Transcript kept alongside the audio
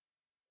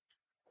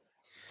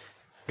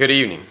Good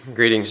evening.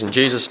 Greetings in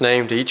Jesus'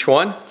 name to each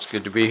one. It's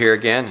good to be here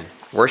again and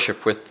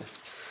worship with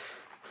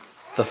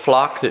the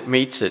flock that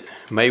meets at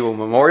Mayville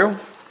Memorial.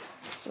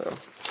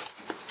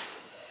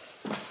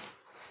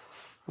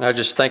 I was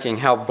just thinking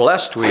how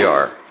blessed we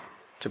are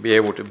to be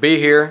able to be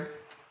here,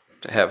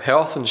 to have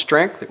health and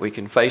strength, that we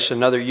can face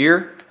another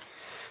year,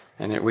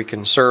 and that we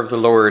can serve the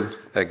Lord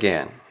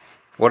again.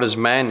 What is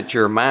man that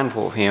you are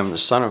mindful of him, the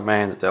Son of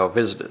Man that thou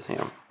visiteth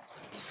him?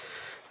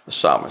 The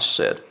psalmist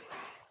said.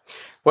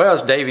 Well,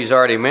 as Davy's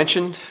already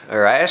mentioned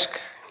or asked,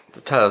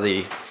 the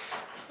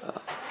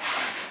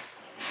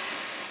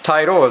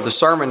title of the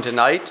sermon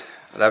tonight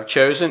that I've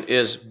chosen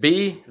is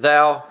Be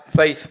Thou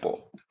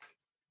Faithful.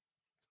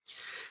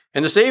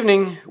 And this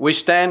evening, we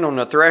stand on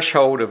the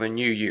threshold of a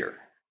new year,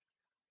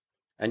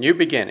 a new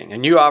beginning, a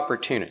new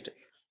opportunity.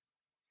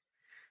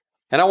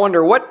 And I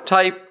wonder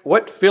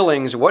what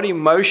feelings, what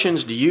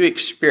emotions do you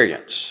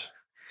experience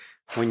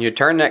when you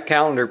turn that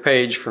calendar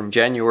page from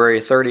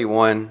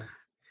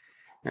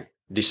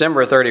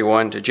December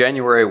 31 to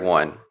January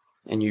 1,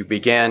 and you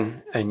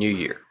began a new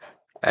year,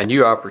 a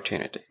new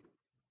opportunity.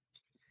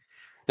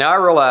 Now, I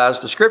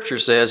realize the scripture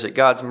says that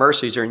God's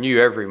mercies are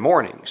new every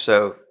morning,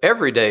 so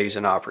every day is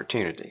an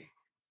opportunity.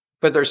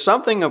 But there's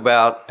something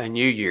about a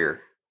new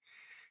year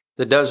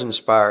that does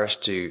inspire us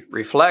to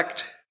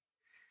reflect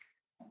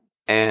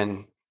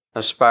and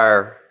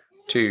aspire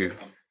to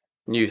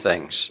new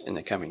things in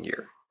the coming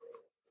year.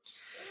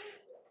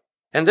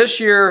 And this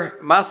year,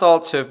 my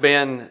thoughts have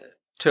been,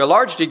 to a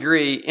large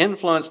degree,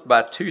 influenced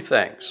by two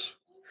things.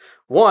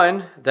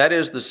 One, that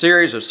is the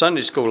series of Sunday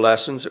school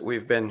lessons that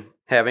we've been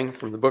having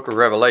from the book of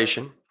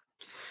Revelation.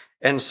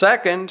 And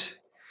second,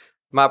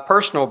 my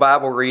personal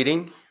Bible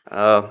reading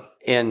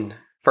in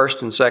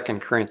 1st and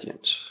 2nd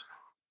Corinthians.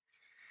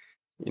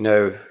 You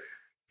know,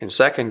 in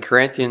 2nd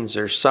Corinthians,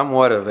 there's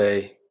somewhat of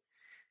a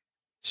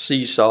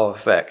seesaw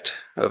effect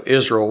of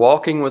Israel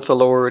walking with the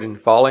Lord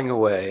and falling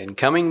away and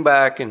coming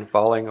back and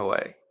falling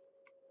away.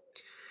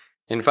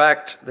 In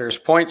fact, there's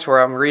points where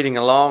I'm reading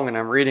along and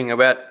I'm reading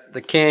about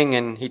the king,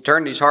 and he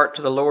turned his heart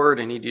to the Lord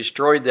and he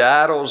destroyed the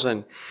idols,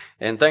 and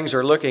things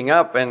are looking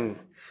up, and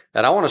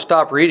I want to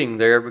stop reading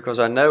there because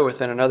I know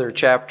within another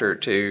chapter or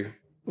two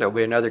there'll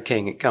be another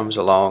king that comes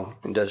along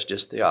and does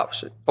just the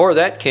opposite. Or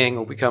that king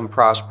will become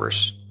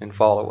prosperous and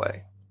fall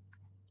away.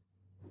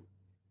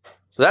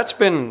 So that's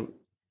been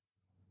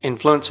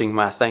influencing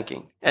my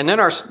thinking. And then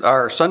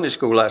our Sunday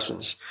school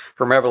lessons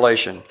from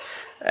Revelation.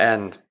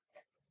 And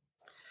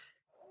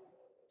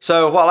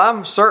so while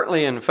I'm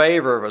certainly in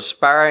favor of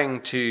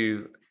aspiring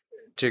to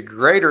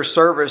greater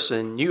service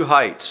and new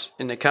heights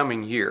in the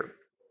coming year,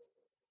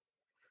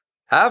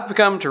 I've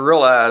become to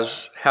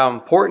realize how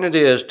important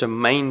it is to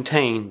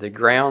maintain the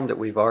ground that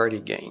we've already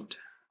gained.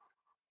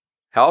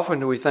 How often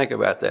do we think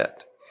about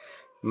that?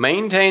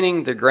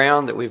 Maintaining the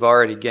ground that we've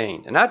already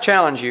gained. And I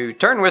challenge you,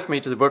 turn with me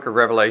to the book of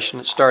Revelation.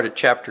 Let's start at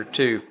chapter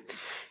 2.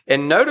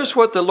 And notice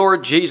what the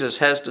Lord Jesus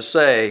has to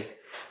say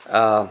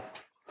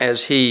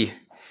as he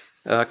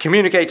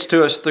communicates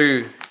to us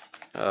through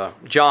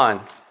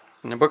John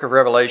in the book of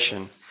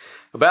Revelation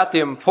about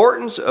the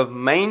importance of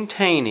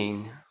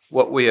maintaining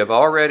what we have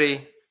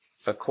already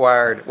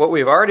acquired, what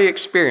we've already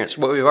experienced,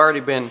 what we've already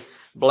been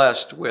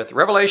blessed with.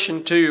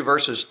 Revelation 2,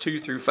 verses 2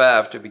 through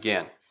 5 to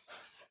begin.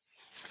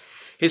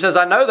 He says,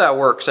 I know thy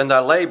works and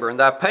thy labor and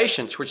thy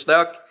patience,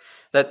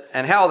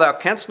 and how thou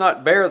canst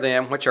not bear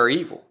them which are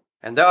evil.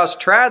 And thou hast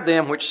tried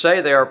them which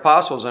say they are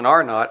apostles and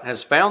are not, and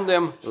hast found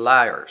them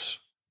liars.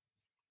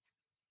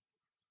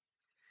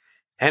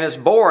 And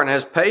hast borne, and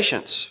hast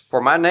patience for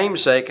my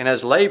name's sake, and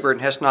hast labored,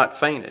 and hast not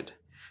fainted.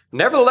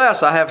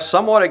 Nevertheless, I have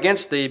somewhat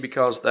against thee,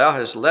 because thou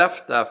hast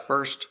left thy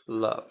first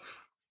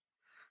love.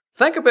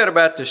 Think a bit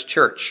about this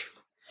church.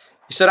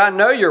 He said, I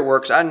know your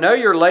works, I know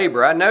your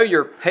labor, I know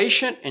your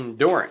patient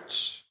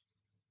endurance.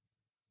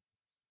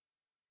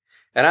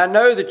 And I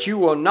know that you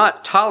will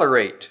not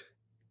tolerate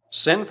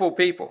sinful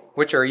people,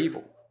 which are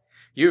evil.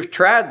 You've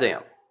tried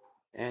them,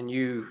 and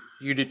you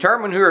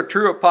determine who are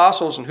true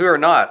apostles and who are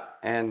not,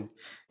 and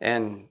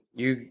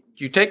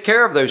you take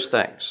care of those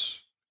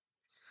things.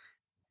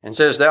 And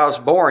says, thou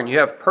hast borne, you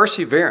have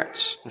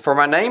perseverance, and for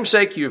my name's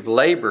sake you have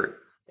labored,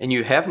 and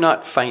you have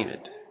not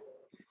fainted.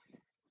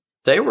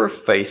 They were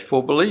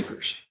faithful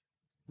believers.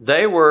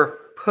 They were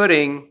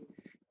putting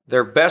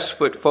their best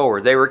foot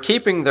forward. They were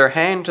keeping their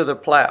hand to the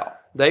plow.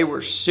 They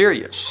were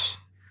serious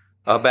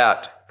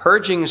about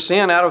purging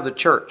sin out of the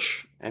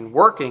church and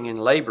working and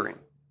laboring.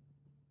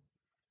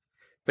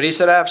 But he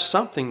said, I have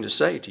something to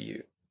say to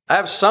you. I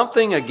have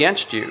something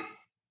against you.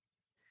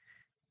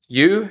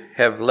 You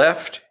have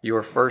left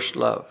your first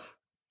love.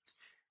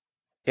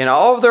 In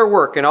all of their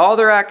work, in all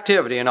their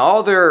activity, in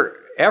all their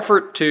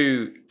effort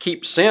to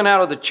keep sin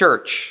out of the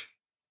church,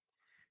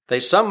 they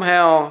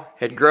somehow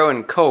had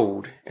grown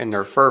cold in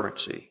their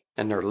fervency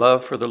and their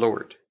love for the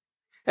Lord,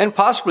 and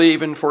possibly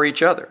even for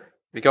each other,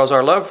 because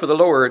our love for the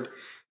Lord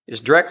is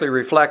directly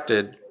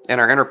reflected in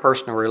our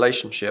interpersonal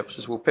relationships,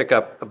 as we'll pick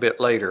up a bit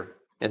later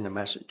in the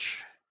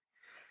message.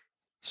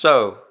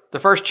 So, the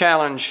first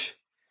challenge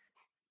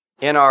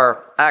in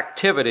our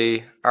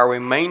activity, are we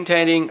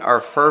maintaining our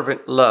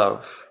fervent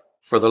love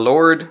for the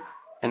Lord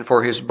and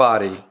for His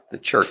body, the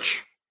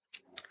church?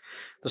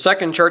 The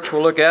second church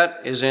we'll look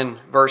at is in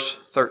verse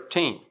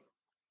 13.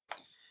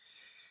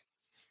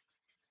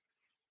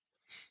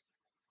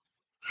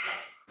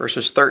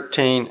 Verses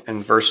 13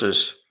 and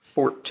verses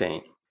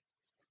 14.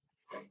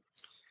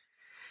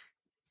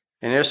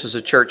 And this is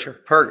the church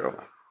of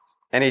Pergamum.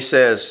 And he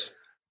says,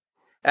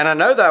 "And I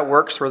know thy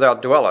works where thou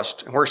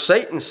dwellest, and where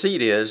Satan's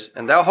seat is,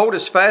 and thou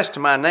holdest fast to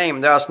my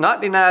name. Thou hast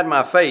not denied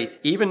my faith,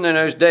 even in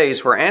those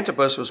days where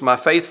Antipas was my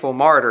faithful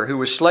martyr, who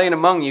was slain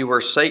among you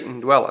where Satan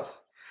dwelleth.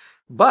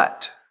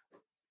 But,"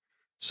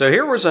 so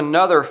here was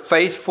another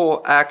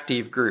faithful,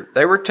 active group.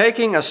 They were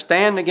taking a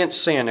stand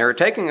against sin. They were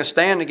taking a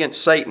stand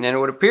against Satan, and it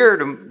would appear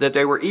that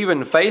they were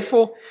even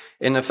faithful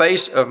in the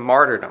face of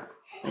martyrdom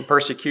and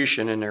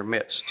persecution in their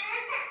midst.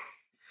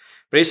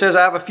 But he says,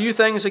 "I have a few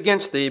things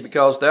against thee,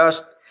 because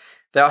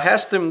thou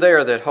hast them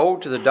there that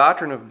hold to the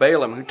doctrine of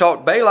Balaam, who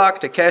taught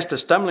Balak to cast a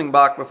stumbling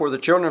block before the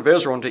children of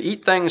Israel, and to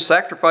eat things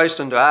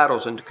sacrificed unto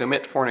idols, and to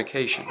commit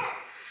fornication."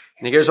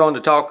 And he goes on to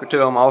talk to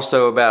them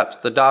also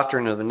about the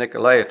doctrine of the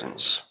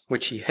Nicolaitans,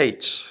 which he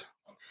hates.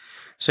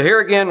 So here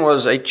again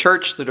was a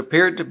church that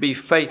appeared to be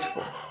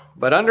faithful,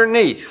 but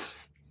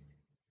underneath,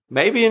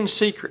 maybe in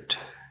secret,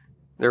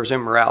 there was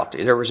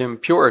immorality, there was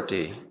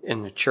impurity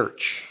in the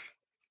church.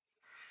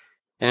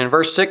 And in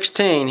verse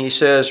 16, he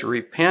says,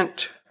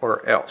 "Repent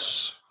or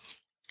else.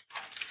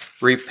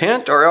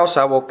 Repent, or else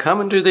I will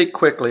come unto thee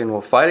quickly, and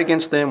will fight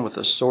against them with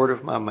the sword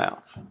of my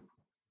mouth."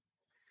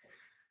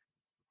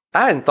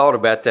 I hadn't thought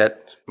about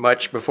that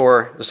much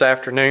before this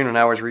afternoon when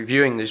I was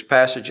reviewing these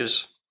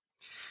passages.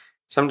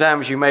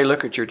 Sometimes you may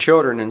look at your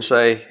children and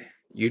say,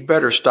 "You'd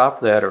better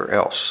stop that or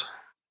else."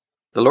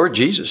 The Lord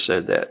Jesus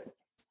said that.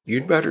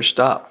 You'd better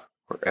stop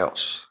or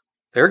else.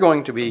 There are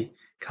going to be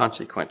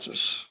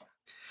consequences.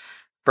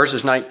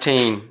 Verses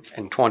 19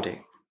 and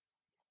 20.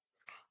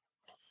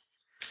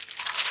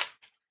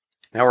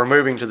 Now we're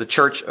moving to the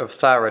church of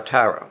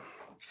Thyatira.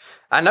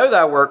 "I know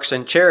thy works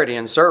in charity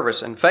and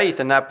service and faith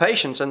and thy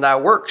patience and thy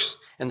works,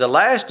 and the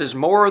last is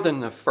more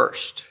than the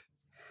first."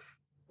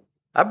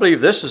 I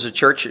believe this is a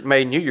church that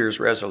made New Year's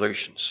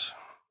resolutions.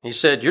 He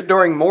said, "You're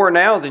doing more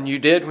now than you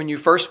did when you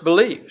first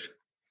believed."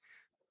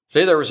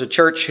 See, there was a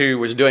church who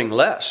was doing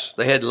less.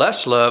 They had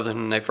less love than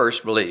when they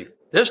first believed.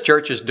 This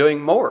church is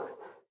doing more.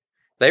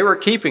 They were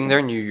keeping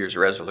their New Year's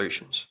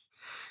resolutions.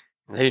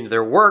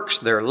 Their works,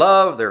 their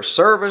love, their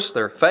service,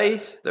 their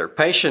faith, their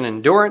patient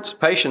endurance.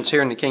 Patience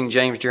here in the King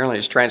James generally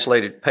is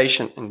translated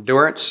patient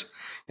endurance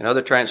in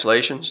other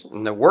translations.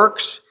 And the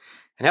works,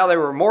 and how they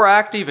were more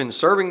active in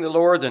serving the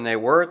Lord than they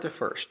were at the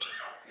first.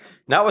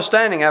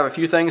 "Notwithstanding, I have a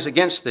few things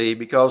against thee,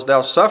 because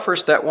thou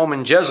sufferest that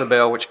woman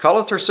Jezebel, which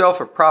calleth herself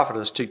a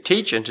prophetess, to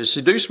teach and to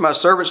seduce my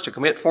servants to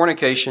commit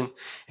fornication,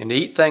 and to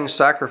eat things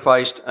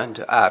sacrificed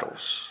unto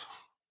idols."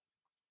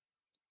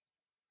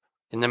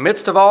 In the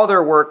midst of all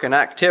their work and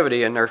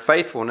activity and their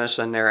faithfulness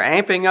and their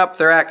amping up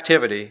their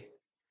activity,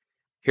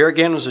 here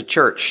again was a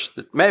church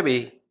that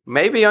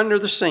maybe under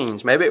the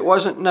scenes, maybe it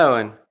wasn't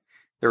known,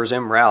 there was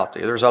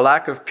immorality. There was a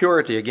lack of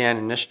purity again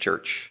in this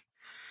church.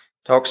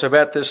 Talks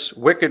about this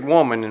wicked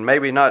woman, and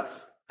maybe not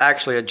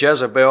actually a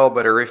Jezebel,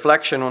 but a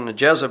reflection on the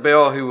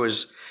Jezebel who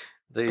was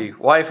the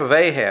wife of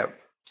Ahab.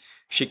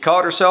 She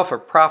called herself a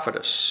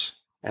prophetess,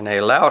 and they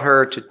allowed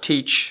her to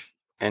teach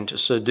and to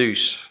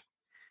seduce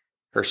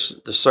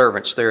the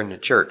servants there in the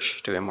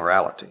church to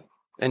immorality,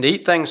 and to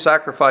eat things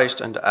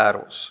sacrificed unto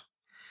idols.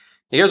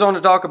 He goes on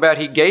to talk about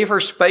he gave her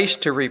space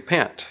to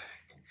repent,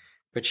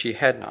 but she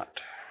had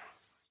not.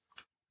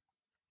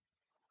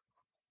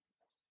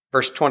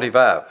 Verse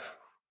 25.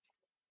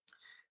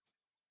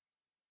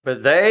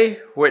 But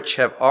that which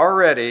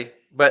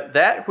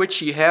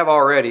ye have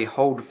already,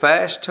 hold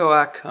fast till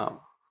I come.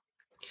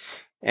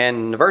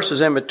 And the verses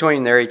in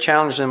between there, he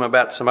challenged them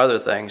about some other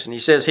things. And he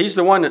says he's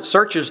the one that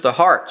searches the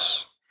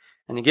hearts,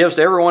 and he gives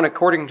to everyone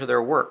according to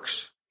their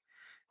works.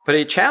 But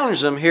he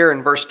challenged them here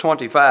in verse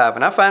 25,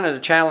 and I find it a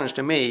challenge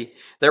to me.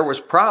 There was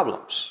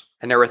problems,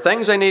 and there were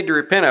things they needed to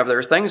repent of. There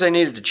were things they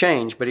needed to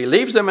change, but he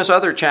leaves them this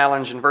other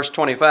challenge in verse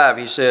 25.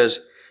 He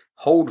says,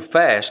 hold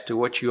fast to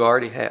what you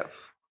already have.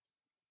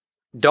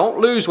 Don't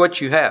lose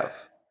what you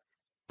have,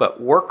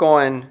 but work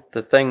on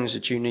the things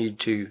that you need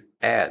to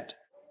add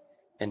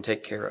and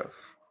take care of.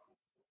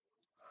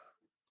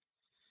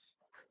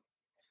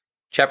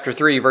 Chapter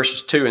 3,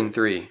 verses 2 and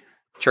 3.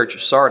 Church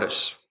of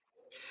Sardis.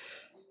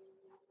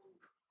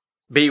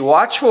 Be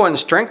watchful and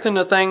strengthen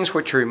the things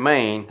which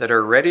remain that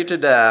are ready to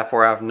die,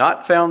 for I have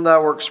not found thy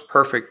works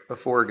perfect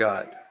before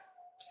God.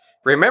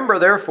 Remember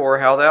therefore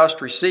how thou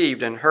hast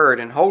received and heard,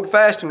 and hold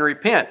fast and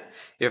repent.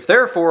 If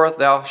therefore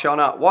thou shalt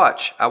not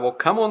watch, I will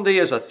come on thee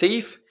as a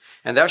thief,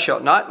 and thou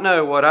shalt not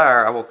know what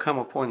hour I will come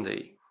upon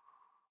thee.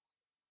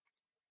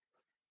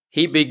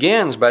 He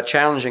begins by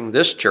challenging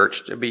this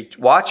church to be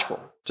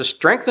watchful, to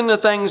strengthen the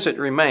things that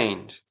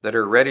remained that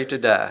are ready to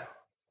die.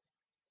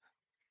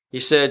 He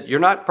said, you're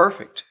not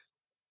perfect.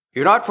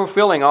 You're not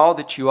fulfilling all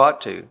that you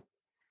ought to.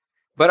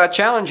 But I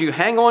challenge you,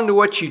 hang on to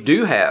what you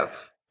do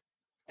have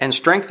and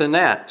strengthen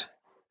that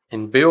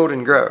and build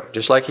and grow,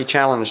 just like he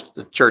challenged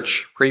the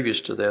church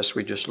previous to this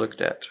we just looked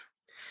at.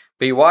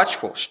 Be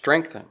watchful,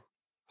 strengthen,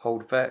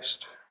 hold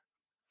fast.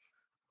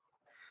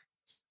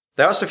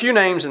 Thou hast a few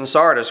names in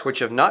Sardis which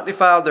have not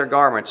defiled their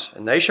garments,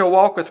 and they shall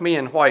walk with me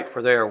in white,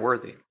 for they are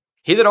worthy.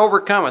 He that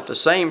overcometh, the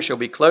same shall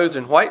be clothed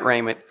in white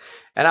raiment,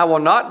 and I will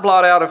not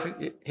blot out of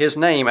his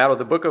name out of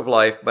the book of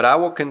life, but I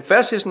will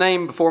confess his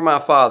name before my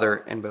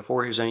Father and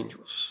before his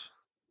angels.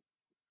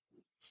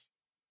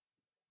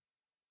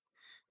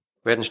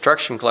 We had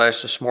instruction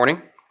class this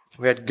morning.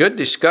 We had good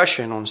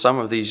discussion on some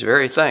of these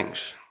very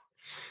things.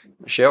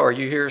 Michelle, are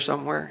you here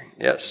somewhere?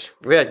 Yes.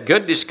 We had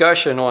good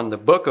discussion on the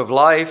book of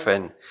life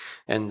and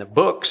the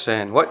books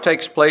and what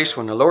takes place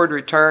when the Lord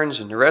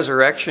returns and the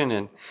resurrection,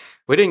 and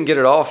we didn't get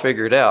it all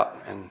figured out,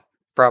 and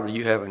probably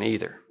you haven't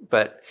either.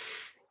 But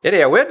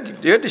anyhow, we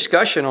had good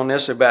discussion on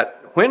this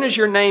about when is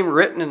your name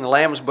written in the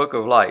Lamb's book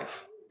of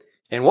life,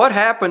 and what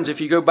happens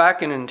if you go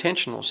back in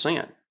intentional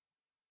sin.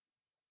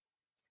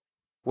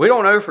 We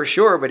don't know for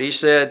sure, but he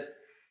said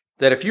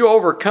that if you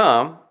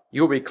overcome,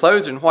 you'll be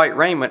clothed in white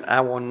raiment.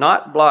 I will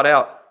not blot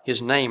out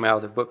his name out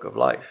of the book of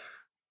life,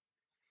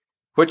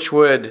 which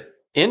would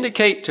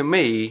indicate to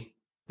me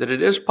that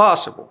it is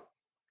possible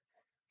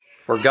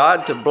for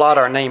God to blot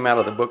our name out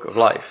of the book of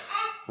life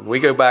when we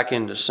go back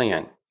into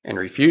sin and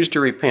refuse to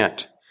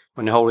repent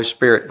when the Holy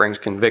Spirit brings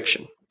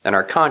conviction and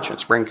our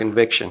conscience brings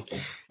conviction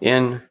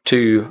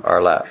into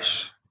our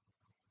lives.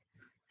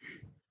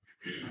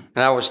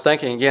 And I was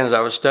thinking again as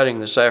I was studying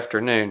this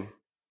afternoon,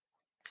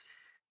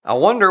 I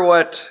wonder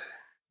what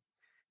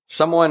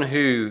someone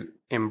who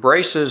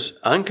embraces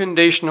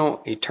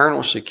unconditional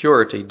eternal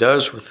security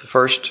does with the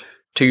first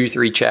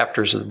 2-3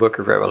 chapters of the book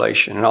of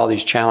Revelation and all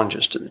these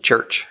challenges to the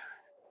church.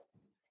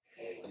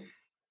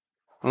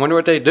 I wonder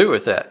what they do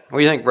with that. What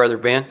do you think, Brother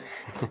Ben?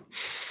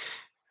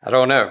 I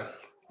don't know.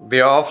 It'd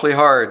be awfully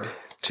hard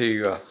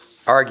to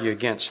argue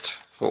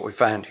against what we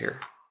find here.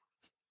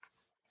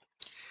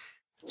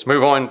 Let's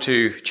move on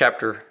to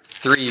chapter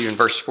 3 and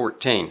verse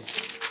 14.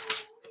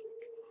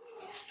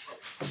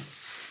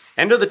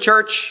 And to the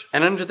church,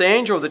 and unto the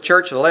angel of the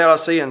church of the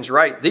Laodiceans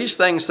write, These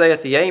things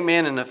saith the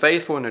Amen, and the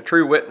faithful and the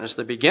true witness,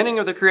 the beginning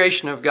of the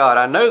creation of God.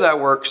 I know thy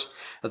works,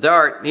 that thou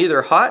art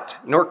neither hot,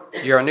 nor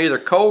you are neither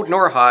cold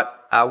nor hot.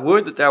 I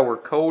would that thou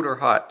wert cold or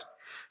hot.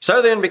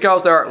 So then,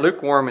 because thou art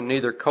lukewarm and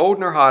neither cold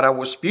nor hot, I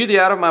will spew thee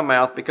out of my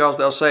mouth, because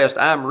thou sayest,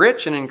 I am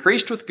rich and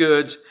increased with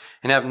goods,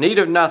 and have need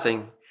of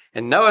nothing,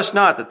 and knowest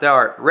not that thou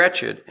art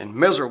wretched and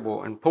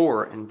miserable and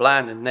poor and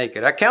blind and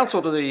naked. I counsel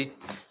to thee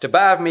to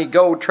buy of me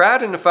gold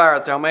tried in the fire,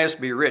 that thou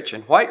mayest be rich,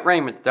 and white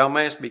raiment, that thou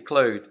mayest be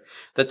clothed,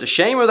 that the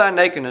shame of thy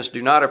nakedness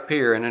do not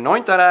appear, and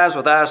anoint thine eyes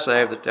with eye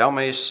salve, that thou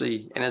mayest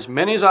see. And as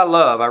many as I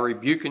love, I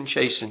rebuke and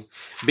chasten.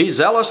 Be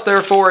zealous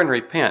therefore and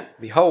repent.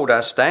 Behold, I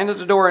stand at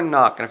the door and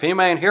knock, and if any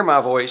man hear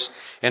my voice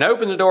and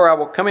open the door, I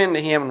will come in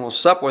to him and will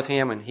sup with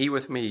him, and he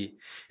with me.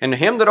 And to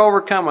him that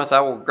overcometh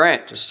I will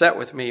grant to sit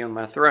with me on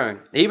my throne,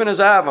 even as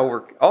I have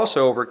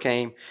also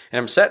overcame, and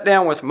am set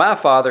down with my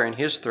Father in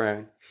his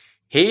throne.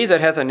 He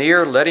that hath an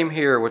ear, let him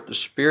hear what the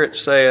Spirit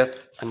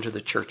saith unto the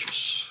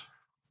churches.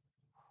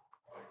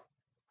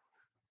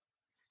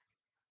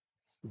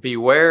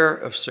 Beware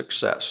of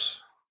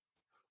success.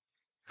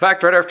 In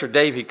fact, right after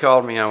Davey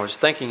called me, I was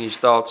thinking these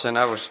thoughts, and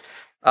I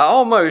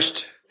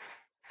almost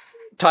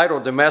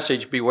titled the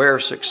message, Beware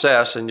of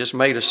Success, and just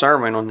made a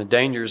sermon on the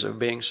dangers of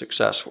being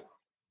successful.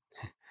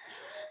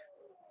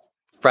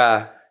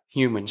 By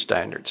human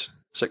standards,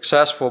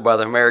 successful by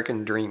the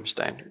American dream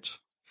standards.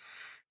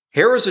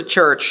 Here was a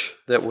church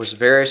that was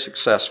very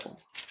successful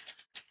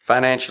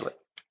financially,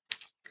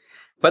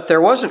 but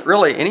there wasn't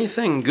really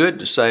anything good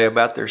to say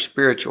about their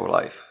spiritual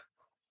life.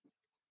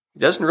 He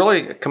doesn't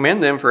really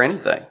commend them for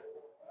anything.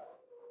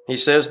 He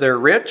says they're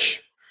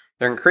rich,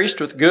 they're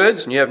increased with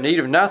goods, and you have need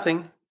of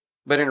nothing,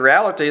 but in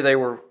reality they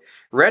were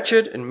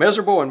wretched and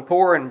miserable and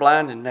poor and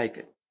blind and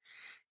naked.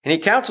 And he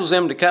counsels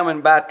them to come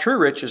and buy true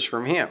riches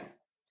from him,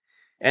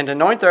 and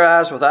anoint their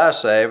eyes with eye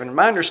salve. And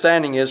my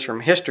understanding is from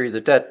history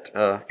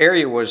that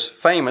area was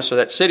famous, or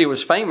that city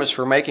was famous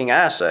for making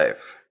eye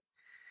salve.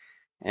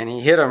 And he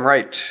hit them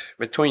right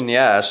between the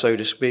eyes, so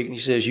to speak. And he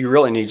says, you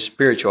really need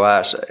spiritual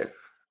eye salve,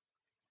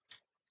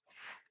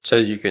 so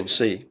you can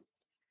see.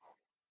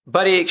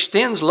 But he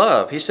extends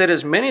love. He said,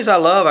 as many as I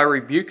love, I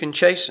rebuke and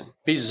chasten.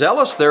 Be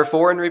zealous,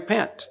 therefore, and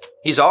repent.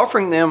 He's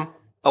offering them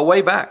a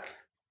way back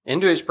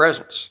into his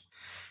presence.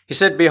 He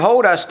said,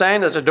 behold, I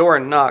stand at the door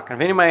and knock,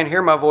 and if any man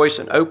hear my voice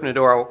and open the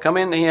door, I will come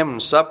into him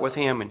and sup with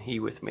him and he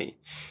with me.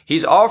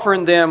 He's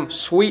offering them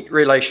sweet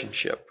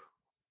relationship.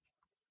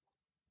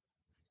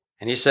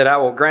 And he said, I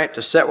will grant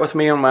to sit with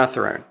me on my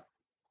throne,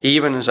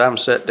 even as I'm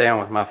set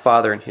down with my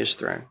Father in his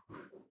throne.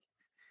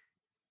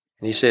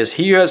 And he says,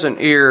 he who has an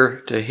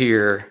ear to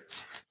hear,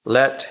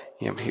 let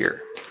him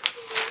hear.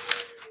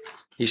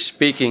 He's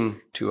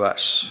speaking to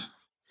us.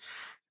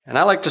 And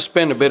I like to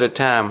spend a bit of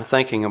time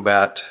thinking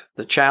about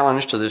the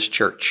challenge to this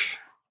church.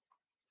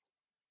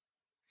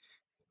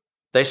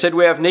 They said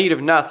we have need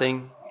of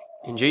nothing,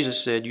 And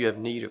Jesus said, you have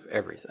need of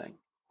everything.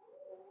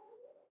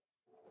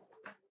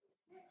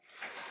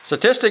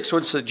 Statistics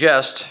would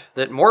suggest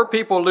that more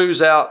people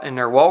lose out in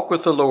their walk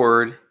with the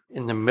Lord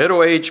in the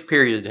middle age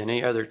period than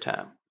any other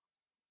time.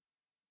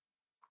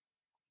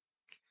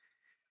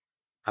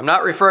 I'm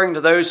not referring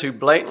to those who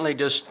blatantly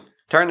just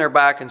turn their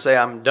back and say,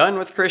 I'm done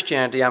with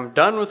Christianity, I'm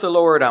done with the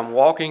Lord, I'm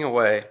walking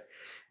away.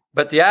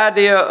 But the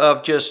idea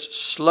of just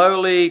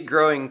slowly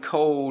growing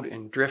cold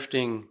and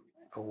drifting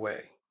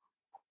away.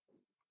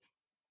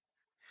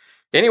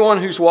 Anyone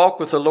who's walked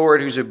with the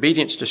Lord, whose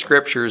obedience to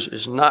Scriptures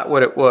is not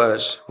what it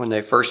was when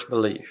they first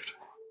believed.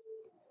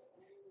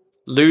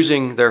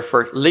 Leaving their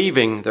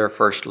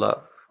first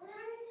love.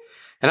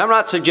 And I'm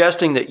not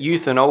suggesting that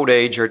youth and old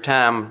age are a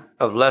time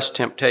of less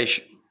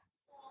temptation.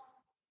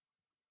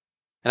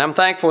 And I'm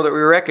thankful that we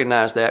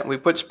recognize that. We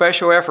put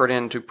special effort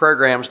into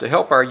programs to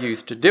help our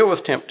youth to deal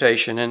with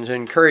temptation and to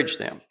encourage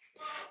them.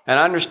 And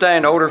I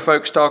understand older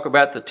folks talk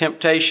about the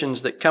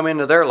temptations that come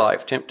into their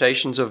life,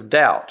 temptations of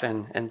doubt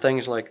and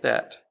things like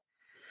that.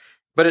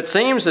 But it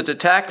seems that the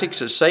tactics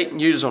that Satan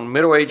uses on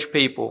middle-aged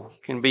people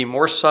can be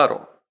more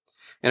subtle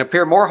and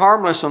appear more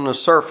harmless on the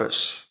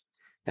surface,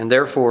 and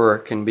therefore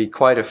can be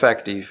quite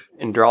effective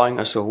in drawing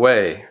us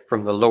away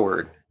from the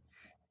Lord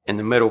in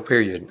the middle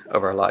period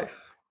of our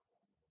life.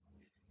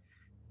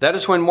 That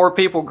is when more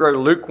people grow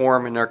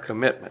lukewarm in their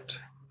commitment.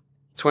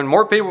 It's when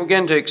more people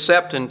begin to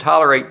accept and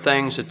tolerate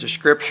things that the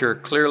Scripture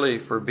clearly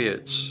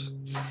forbids.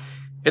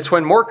 It's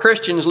when more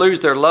Christians lose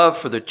their love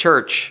for the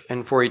church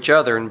and for each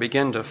other and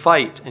begin to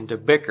fight and to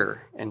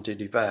bicker and to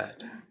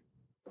divide.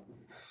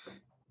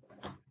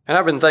 And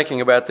I've been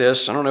thinking about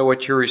this. I don't know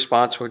what your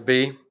response would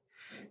be.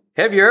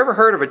 Have you ever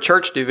heard of a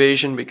church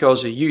division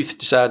because the youth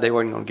decided they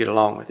weren't going to get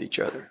along with each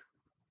other?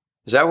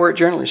 Is that where it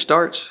generally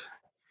starts?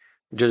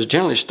 It does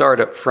generally start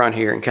up front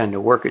here and kind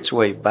of work its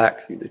way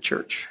back through the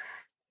church.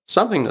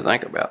 Something to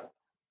think about.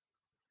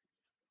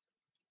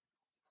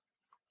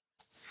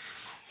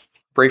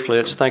 Briefly,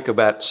 let's think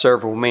about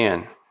several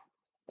men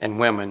and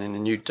women in the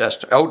New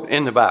Testament,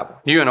 in the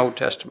Bible, New and Old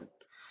Testament.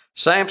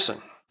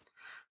 Samson.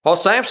 While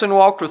Samson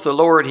walked with the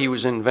Lord, he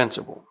was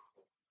invincible,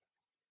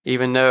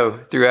 even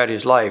though throughout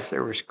his life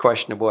there was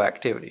questionable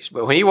activities.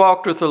 But when he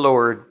walked with the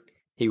Lord,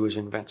 he was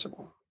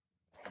invincible.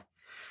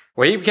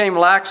 When he became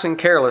lax and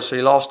careless,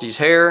 he lost his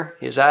hair,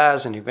 his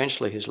eyes, and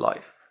eventually his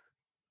life.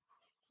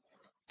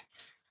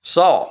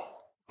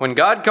 Saul. When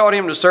God called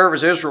him to serve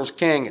as Israel's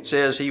king, it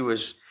says he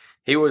was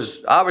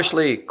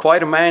obviously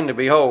quite a man to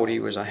behold. He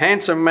was a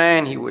handsome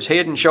man. He was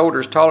head and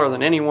shoulders taller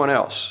than anyone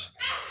else.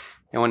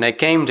 And when they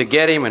came to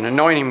get him and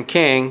anoint him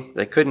king,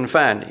 they couldn't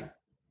find him.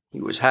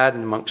 He was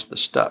hiding amongst the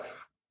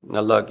stuff and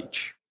the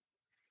luggage.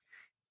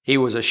 He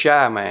was a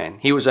shy man.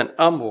 He was an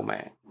humble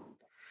man.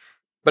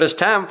 But as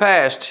time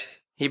passed,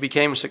 he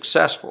became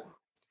successful.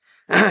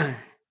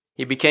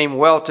 He became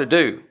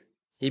well-to-do.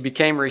 He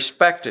became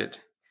respected.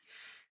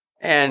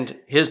 And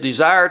his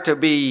desire to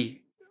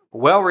be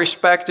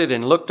well-respected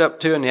and looked up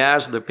to in the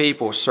eyes of the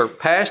people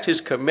surpassed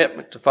his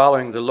commitment to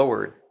following the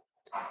Lord,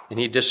 and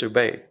he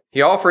disobeyed.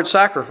 He offered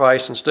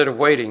sacrifice instead of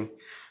waiting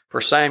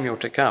for Samuel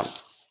to come.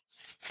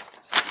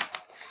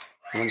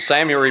 When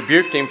Samuel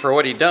rebuked him for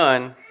what he'd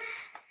done,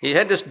 he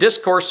had this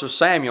discourse with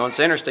Samuel.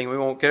 It's interesting, we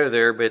won't go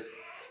there, but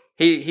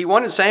he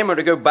wanted Samuel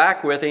to go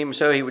back with him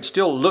so he would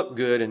still look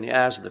good in the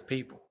eyes of the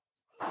people.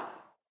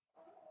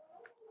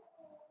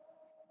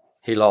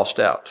 He lost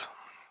out.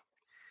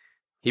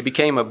 He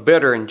became a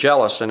bitter and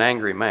jealous and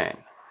angry man.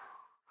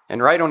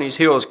 And right on his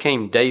heels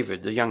came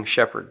David, the young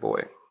shepherd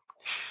boy,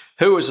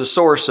 who was the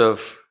source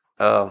of,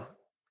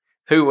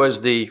 who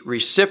was the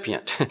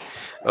recipient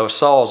of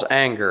Saul's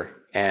anger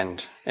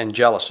and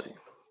jealousy.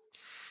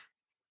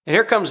 And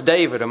here comes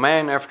David, a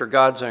man after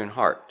God's own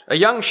heart, a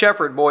young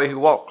shepherd boy who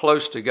walked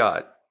close to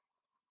God,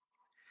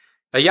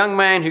 a young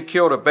man who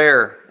killed a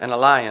bear and a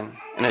lion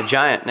and a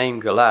giant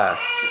named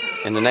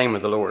Goliath in the name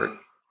of the Lord.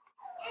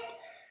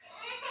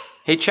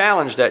 He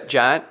challenged that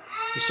giant.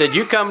 He said,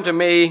 you come to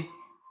me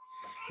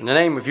in the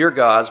name of your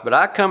gods, but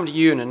I come to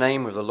you in the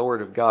name of the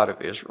Lord God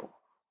of Israel.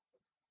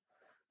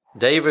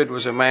 David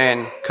was a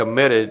man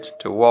committed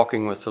to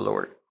walking with the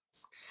Lord.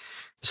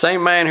 The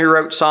same man who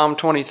wrote Psalm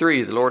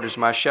 23, the Lord is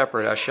my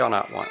shepherd, I shall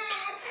not want.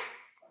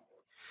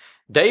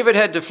 David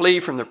had to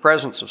flee from the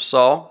presence of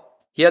Saul.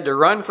 He had to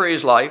run for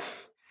his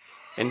life.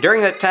 And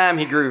during that time,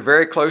 he grew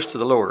very close to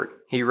the Lord.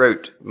 He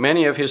wrote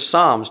many of his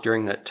Psalms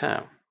during that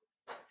time.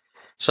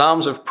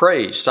 Psalms of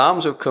praise,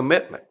 Psalms of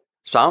commitment,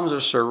 Psalms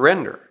of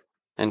surrender,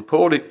 and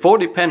full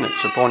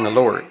dependence upon the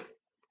Lord.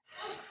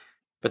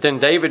 But then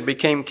David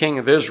became king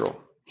of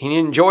Israel. He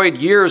enjoyed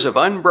years of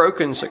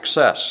unbroken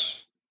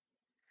success.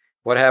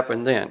 What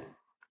happened then?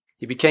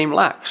 He became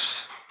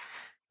lax.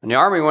 When the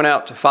army went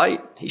out to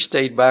fight, he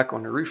stayed back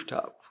on the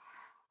rooftop.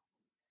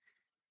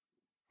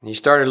 And he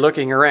started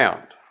looking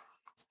around.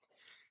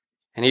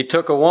 And he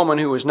took a woman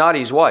who was not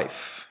his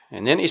wife.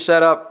 And then he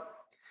set up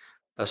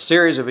a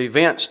series of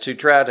events to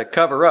try to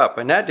cover up,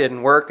 and that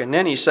didn't work. And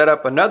then he set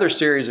up another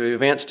series of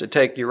events to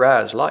take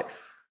Uriah's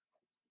life.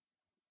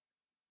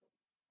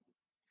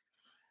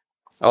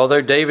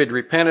 Although David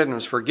repented and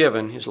was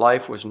forgiven, his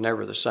life was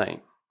never the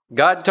same.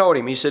 God told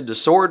him, he said, the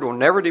sword will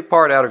never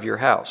depart out of your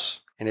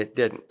house, and it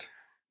didn't.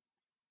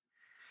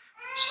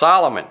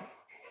 Solomon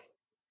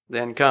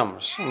then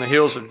comes on the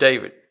heels of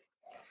David.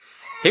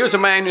 He was a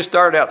man who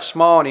started out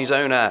small in his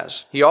own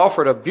eyes. He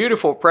offered a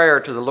beautiful prayer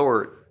to the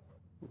Lord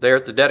there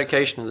at the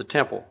dedication of the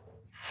temple.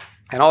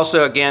 And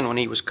also again when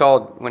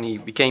he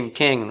became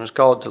king and was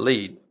called to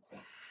lead.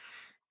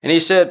 And he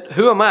said,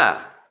 who am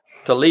I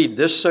to lead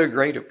this so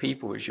great a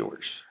people as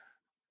yours?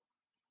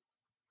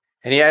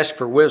 And he asked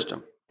for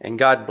wisdom, and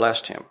God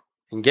blessed him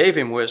and gave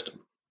him wisdom.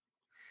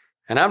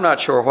 And I'm not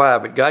sure why,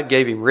 but God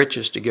gave him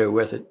riches to go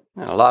with it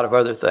and a lot of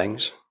other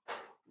things.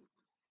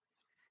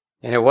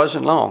 And it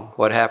wasn't long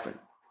what happened.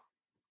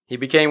 He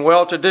became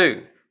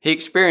well-to-do. He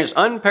experienced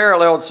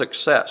unparalleled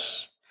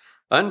success,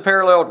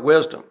 unparalleled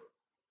wisdom,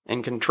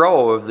 and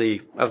control of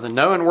the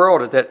known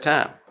world at that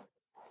time.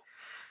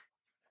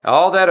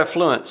 All that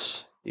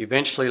affluence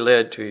eventually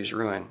led to his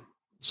ruin.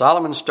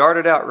 Solomon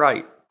started out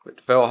right,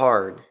 but fell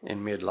hard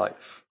in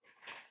midlife.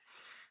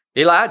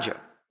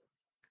 Elijah.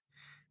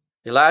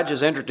 Elijah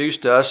is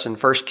introduced to us in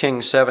 1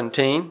 Kings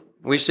 17.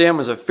 We see him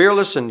as a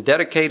fearless and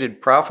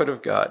dedicated prophet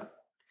of God.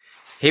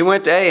 He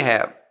went to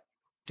Ahab,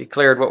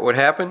 declared what would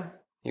happen.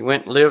 He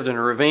went and lived in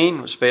a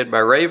ravine, was fed by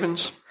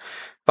ravens.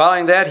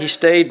 Following that, he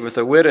stayed with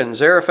a widow in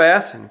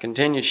Zarephath,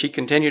 and she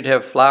continued to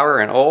have flour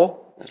and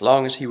oil as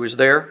long as he was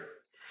there.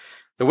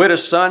 The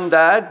widow's son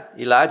died.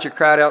 Elijah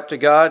cried out to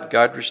God.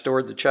 God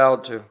restored the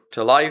child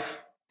to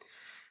life.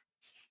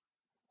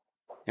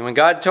 And when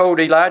God told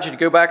Elijah to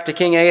go back to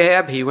King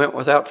Ahab, he went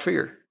without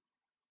fear.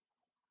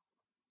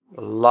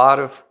 A lot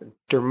of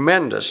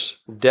tremendous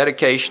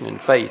dedication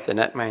and faith in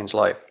that man's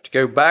life to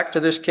go back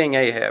to this King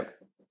Ahab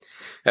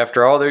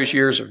after all those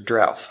years of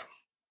drought.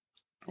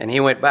 And he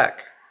went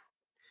back.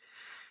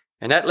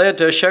 And that led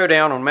to a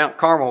showdown on Mount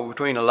Carmel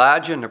between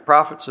Elijah and the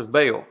prophets of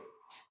Baal.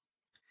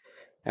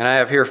 And I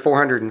have here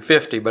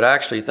 450, but I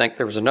actually think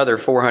there was another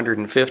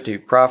 450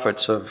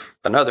 prophets of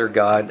another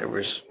god.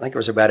 I think it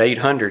was about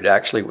 800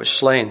 actually was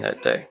slain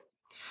that day.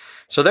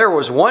 So there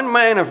was one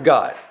man of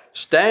God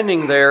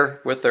standing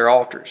there with their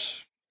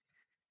altars.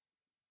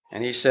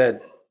 And he said,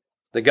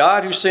 the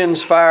God who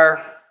sends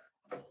fire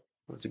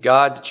was the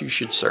God that you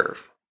should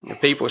serve. And the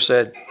people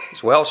said,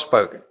 it's well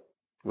spoken.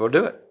 We'll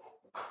do it.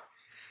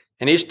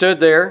 And he stood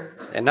there,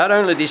 and not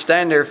only did he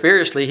stand there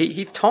fiercely,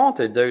 he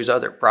taunted those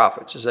other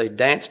prophets as they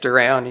danced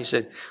around. He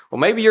said, well,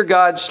 maybe your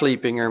God's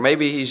sleeping, or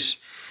maybe he's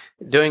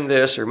doing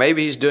this, or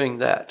maybe he's doing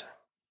that.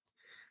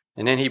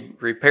 And then he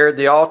repaired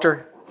the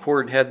altar,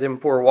 had them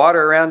pour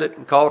water around it,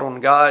 and called on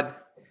God.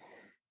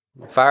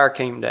 And the fire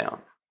came down.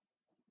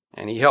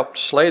 And he helped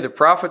slay the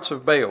prophets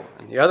of Baal,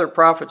 and the other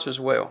prophets as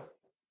well.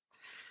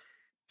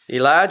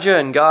 Elijah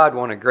and God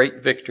won a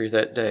great victory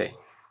that day.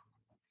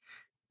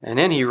 And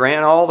then he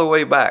ran all the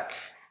way back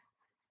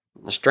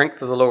in the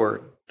strength of the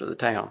Lord to the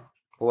town.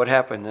 What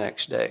happened the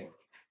next day?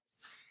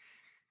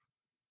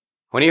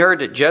 When he heard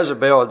that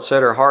Jezebel had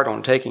set her heart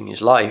on taking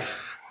his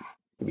life,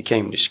 he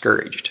became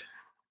discouraged.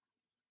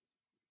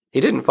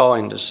 He didn't fall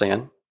into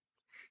sin.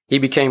 He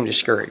became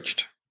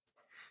discouraged.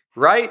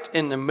 Right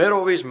in the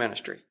middle of his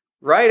ministry,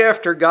 right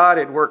after God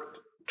had worked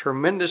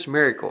tremendous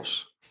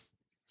miracles,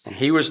 and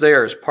he was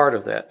there as part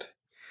of that,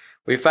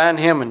 we find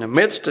him in the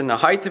midst and the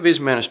height of his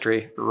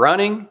ministry,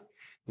 running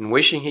and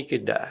wishing he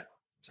could die,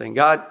 saying,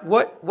 God,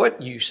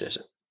 what use is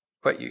it?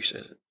 What use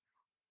is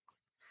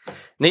it?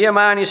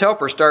 Nehemiah and his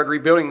helpers started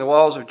rebuilding the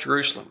walls of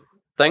Jerusalem.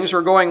 Things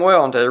were going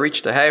well until they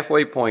reached a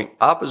halfway point.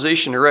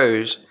 Opposition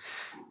arose,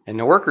 and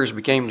the workers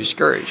became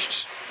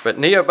discouraged. But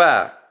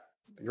Nehemiah,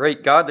 the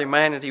great godly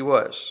man that he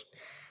was,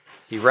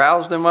 he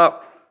roused them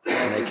up,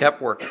 and they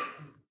kept working.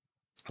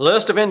 A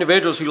list of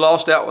individuals who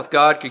lost out with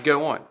God could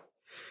go on.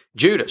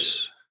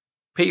 Judas,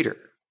 Peter.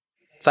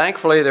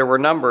 Thankfully, there were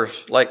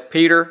numbers like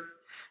Peter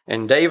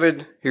and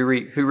David who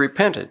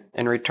repented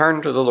and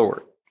returned to the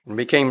Lord and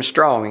became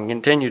strong and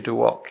continued to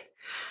walk.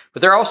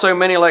 But there are also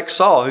many like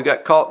Saul who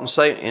got caught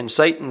in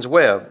Satan's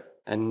web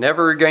and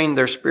never regained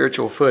their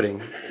spiritual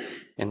footing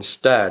and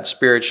died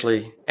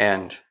spiritually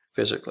and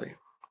physically.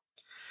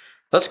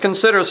 Let's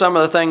consider some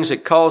of the things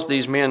that caused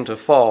these men to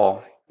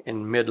fall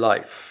in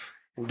midlife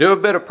and do a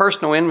bit of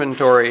personal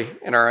inventory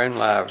in our own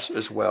lives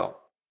as well.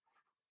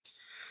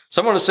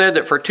 Someone has said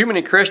that for too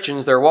many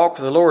Christians, their walk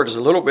with the Lord is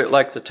a little bit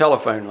like the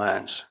telephone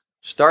lines.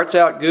 Starts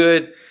out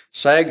good,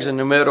 sags in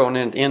the middle, and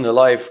then in the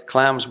life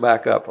climbs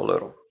back up a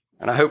little.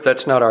 And I hope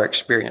that's not our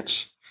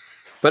experience.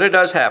 But it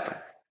does happen.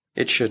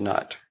 It should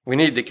not. We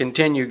need to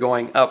continue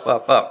going up,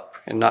 up, up,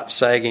 and not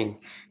sagging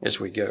as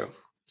we go.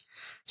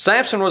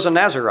 Samson was a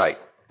Nazarite,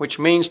 which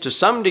means to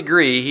some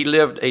degree he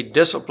lived a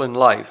disciplined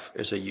life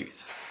as a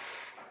youth.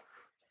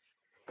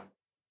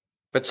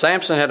 But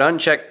Samson had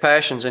unchecked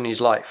passions in his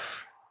life.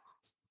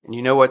 And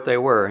you know what they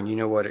were, and you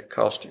know what it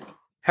cost him.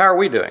 How are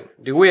we doing?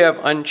 Do we have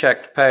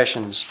unchecked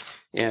passions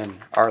in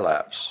our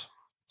lives?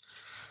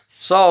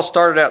 Saul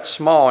started out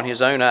small in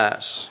his own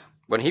eyes.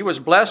 When he was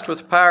blessed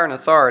with power and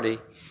authority,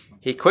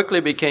 he quickly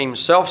became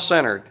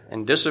self-centered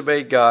and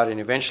disobeyed God and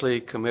eventually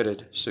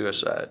committed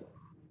suicide.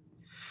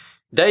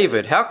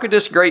 David, how could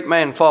this great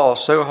man fall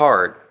so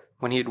hard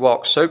when he had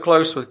walked so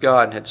close with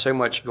God and had so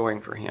much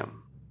going for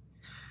him?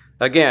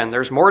 Again,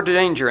 there's more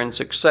danger in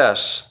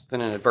success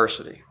than in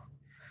adversity.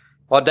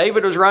 While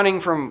David was running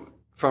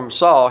from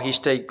Saul, he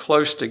stayed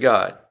close to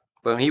God.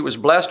 But when he was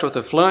blessed with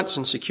affluence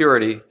and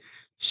security,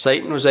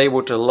 Satan was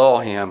able to lull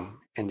him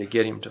and to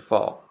get him to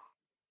fall.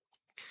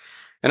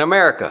 In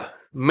America,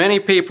 many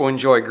people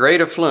enjoy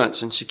great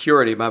affluence and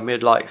security by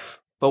midlife.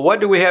 But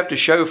what do we have to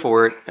show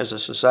for it as a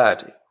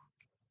society?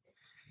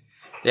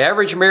 The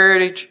average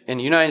marriage in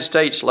the United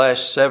States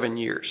lasts 7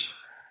 years.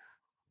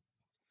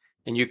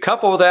 And you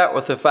couple that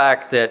with the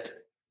fact that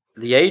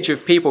the age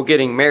of people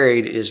getting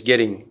married is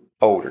getting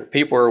older.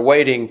 People are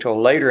waiting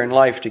till later in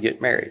life to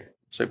get married.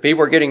 So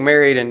people are getting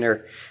married in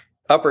their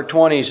upper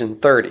 20s and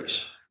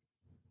 30s.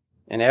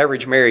 And the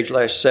average marriage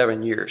lasts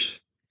 7 years.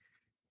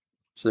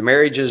 So the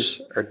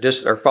marriages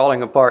are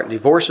falling apart.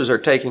 Divorces are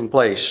taking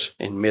place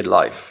in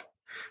midlife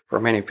for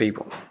many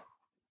people.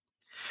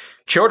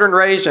 Children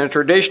raised in a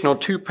traditional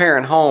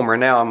two-parent home are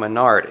now a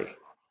minority,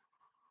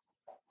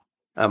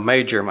 a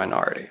major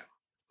minority.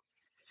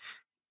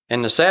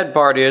 And the sad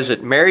part is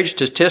that marriage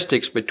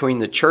statistics between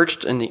the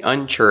churched and the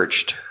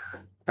unchurched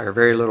there's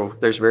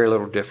very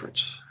little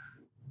difference.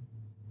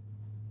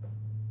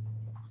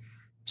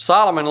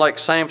 Solomon, like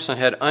Samson,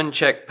 had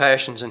unchecked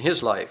passions in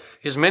his life.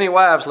 His many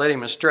wives led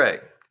him astray.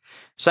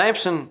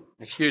 Solomon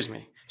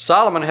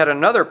had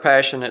another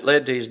passion that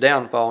led to his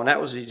downfall, and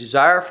that was the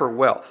desire for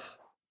wealth.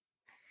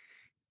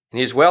 And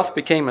his wealth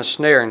became a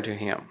snare unto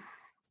him.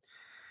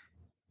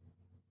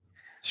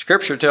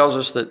 Scripture tells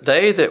us that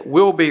they that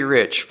will be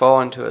rich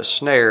fall into a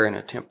snare and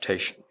a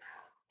temptation.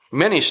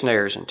 Many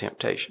snares and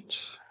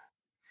temptations.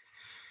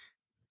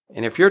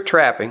 And if you're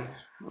trapping,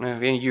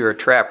 if any of you are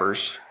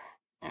trappers,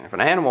 and if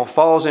an animal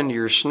falls into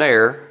your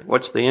snare,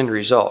 what's the end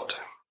result?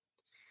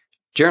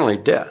 Generally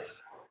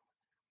death.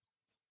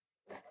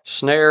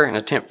 Snare and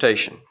a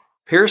temptation.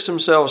 Pierce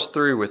themselves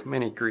through with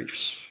many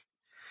griefs.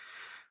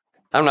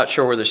 I'm not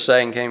sure where this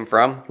saying came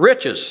from.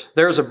 Riches.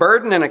 There's a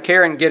burden and a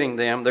care in getting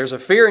them. There's a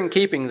fear in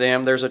keeping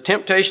them. There's a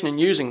temptation in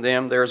using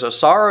them. There's a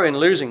sorrow in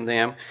losing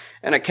them.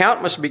 An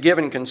account must be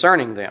given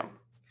concerning them.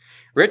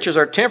 Riches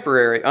are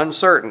temporary,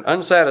 uncertain,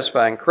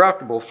 unsatisfying,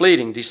 corruptible,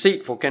 fleeting,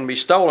 deceitful, can be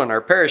stolen,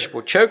 are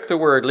perishable, choke the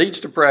word, leads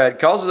to pride,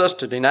 causes us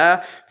to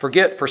deny,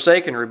 forget,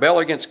 forsake, and rebel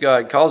against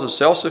God, causes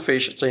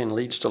self-sufficiency, and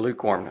leads to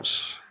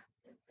lukewarmness.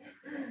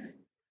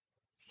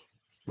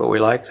 But we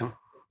like them.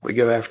 We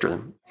go after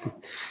them.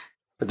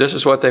 But this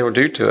is what they will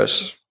do to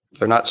us.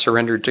 They're not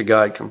surrendered to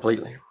God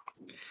completely.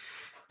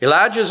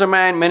 Elijah is a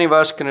man many of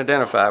us can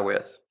identify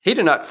with. He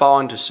did not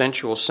fall into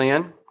sensual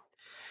sin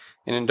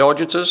and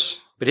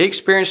indulgences, but he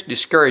experienced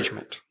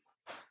discouragement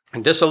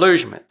and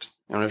disillusionment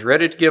and was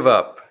ready to give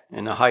up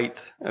in the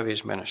height of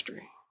his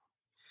ministry.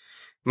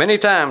 Many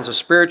times a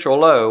spiritual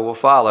low will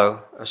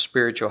follow a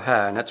spiritual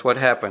high, and that's what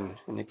happened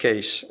in the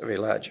case of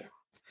Elijah.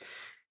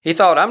 He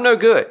thought, I'm no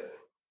good.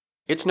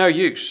 It's no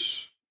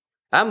use.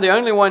 I'm the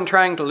only one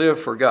trying to live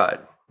for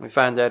God. We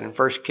find that in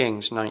 1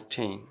 Kings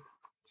 19.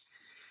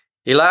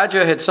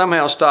 Elijah had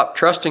somehow stopped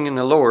trusting in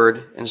the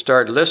Lord and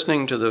started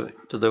listening to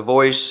the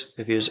voice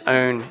of his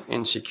own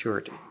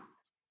insecurity.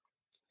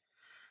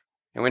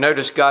 And we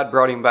notice God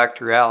brought him back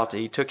to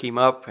reality. He took him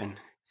up, and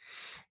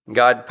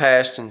God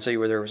passed and see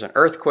where there was an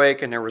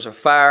earthquake and there was a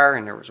fire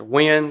and there was a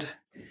wind.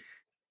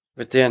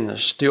 But then the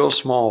still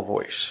small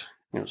voice.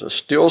 It was a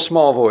still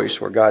small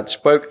voice where God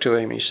spoke to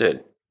him. He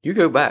said, you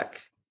go back.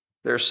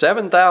 There's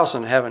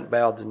 7,000 haven't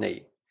bowed the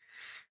knee.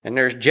 And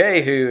there's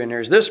Jehu, and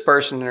there's this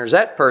person, and there's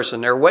that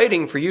person. They're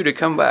waiting for you to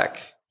come back.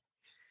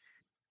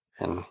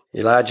 And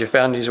Elijah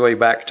found his way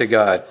back to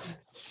God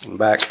and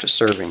back to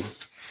serving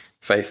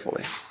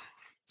faithfully.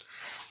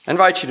 I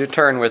invite you to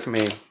turn with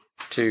me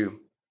to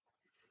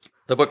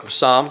the book of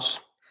Psalms,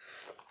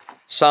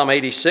 Psalm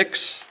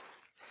 86,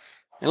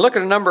 and look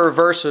at a number of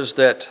verses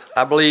that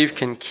I believe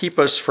can keep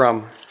us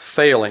from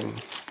failing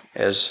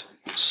as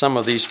some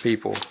of these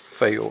people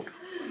failed.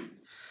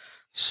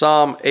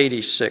 Psalm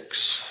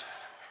 86.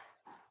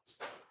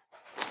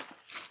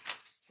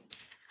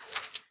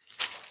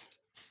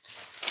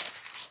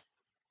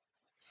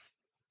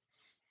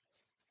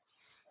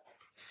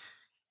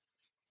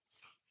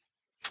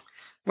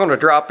 I'm going to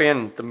drop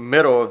in the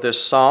middle of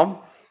this psalm,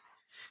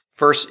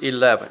 verse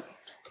 11.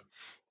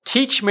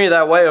 Teach me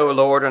thy way, O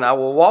Lord, and I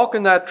will walk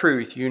in thy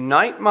truth.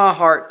 Unite my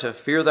heart to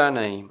fear thy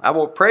name. I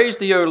will praise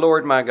thee, O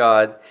Lord my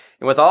God,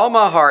 and with all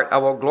my heart I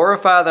will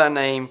glorify thy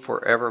name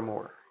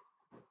forevermore.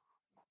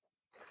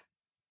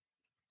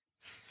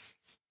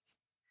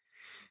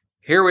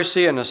 Here we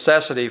see a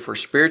necessity for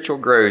spiritual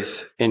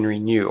growth and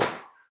renewal,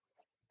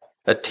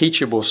 a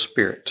teachable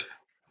spirit.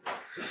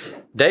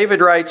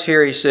 David writes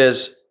here, he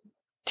says,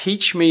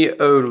 teach me,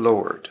 O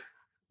Lord,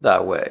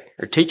 thy way,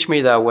 or teach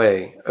me thy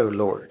way, O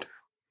Lord.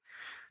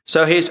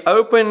 So he's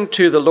open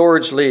to the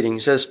Lord's leading. He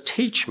says,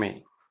 teach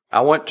me. I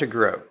want to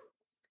grow.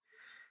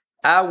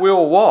 I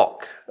will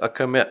walk, a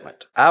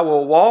commitment. I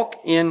will walk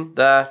in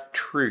thy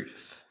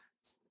truth.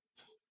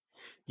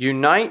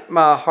 Unite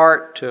my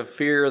heart to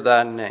fear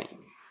thy name.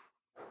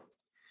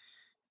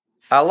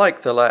 I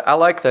like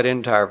that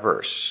entire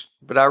verse,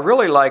 but I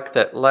really like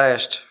that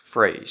last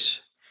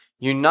phrase.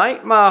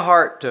 Unite my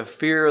heart to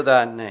fear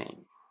thy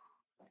name.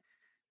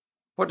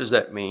 What does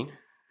that mean?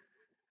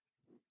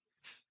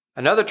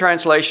 Another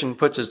translation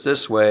puts it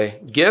this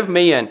way: give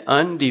me an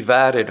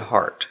undivided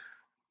heart.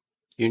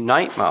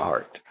 Unite my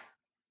heart.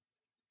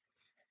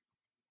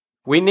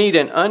 We need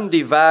an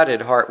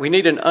undivided heart. We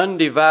need an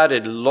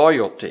undivided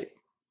loyalty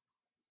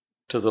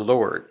to the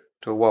Lord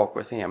to walk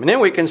with Him. And then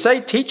we can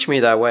say, teach me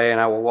thy way and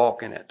I will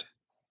walk in it.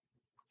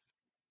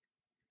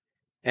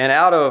 And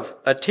out of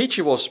a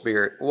teachable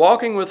spirit,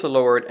 walking with the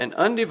Lord, an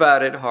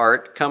undivided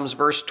heart, comes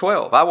verse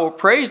 12. I will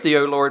praise thee,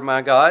 O Lord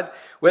my God,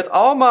 with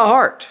all my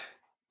heart.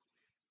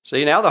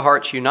 See, now the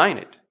heart's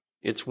united.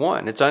 It's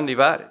one. It's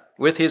undivided.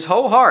 With his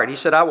whole heart, he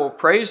said, I will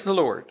praise the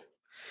Lord,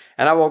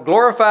 and I will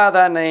glorify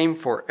thy name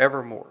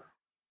forevermore.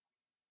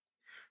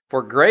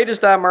 For great is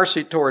thy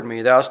mercy toward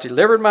me. Thou hast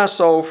delivered my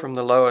soul from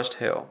the lowest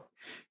hell.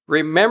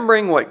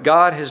 Remembering what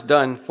God has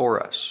done for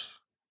us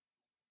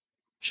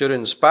should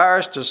inspire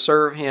us to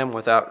serve Him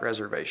without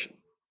reservation.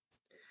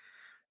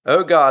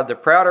 O God, the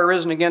proud are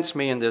risen against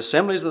me, and the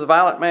assemblies of the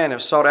violent man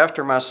have sought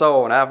after my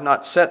soul, and I have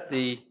not set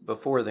thee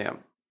before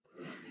them.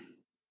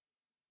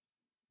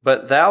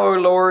 But thou, O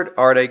Lord,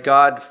 art a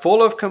God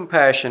full of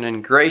compassion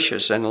and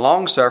gracious and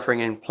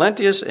longsuffering and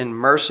plenteous in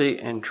mercy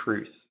and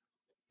truth.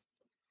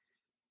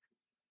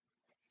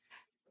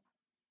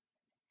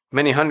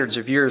 Many hundreds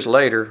of years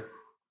later,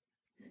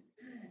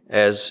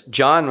 as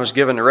John was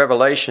given a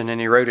revelation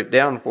and he wrote it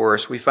down for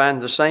us, we find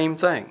the same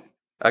thing.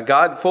 A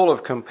God full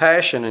of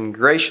compassion and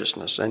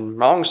graciousness and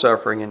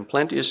longsuffering and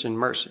plenteous in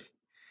mercy.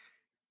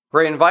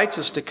 Where He invites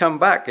us to come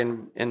back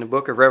in the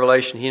book of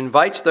Revelation. He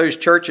invites those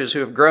churches who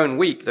have grown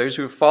weak, those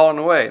who have fallen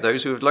away,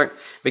 those who have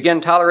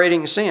begun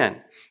tolerating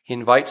sin. He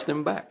invites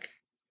them back.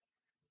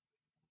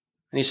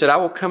 And He said, I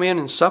will come in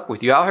and sup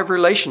with you. I'll have a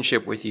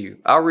relationship with you.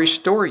 I'll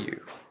restore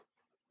you.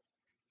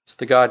 It's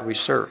the God we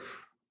serve.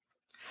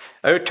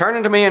 O turn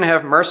unto me and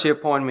have mercy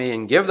upon me,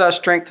 and give thy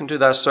strength unto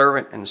thy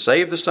servant, and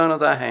save the son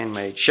of thy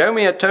handmaid. Show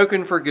me a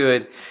token for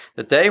good,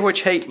 that they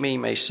which hate me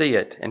may see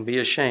it and be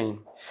ashamed.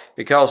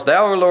 Because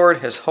thou, O Lord,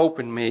 hast hope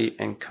in me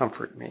and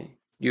comfort me.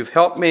 You've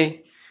helped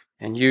me,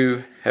 and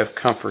you have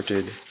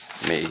comforted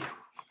me.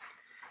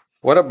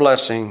 What a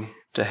blessing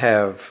to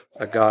have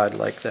a God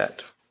like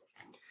that.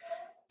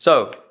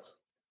 So,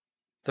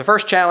 the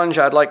first challenge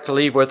I'd like to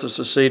leave with us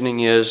this evening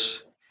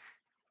is,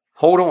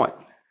 hold on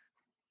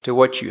to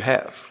what you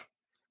have.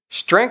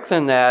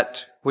 Strengthen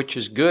that which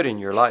is good in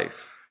your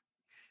life.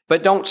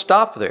 But don't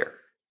stop there.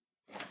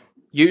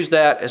 Use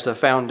that as the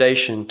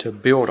foundation to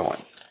build on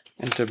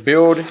and to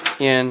build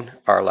in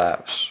our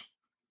lives.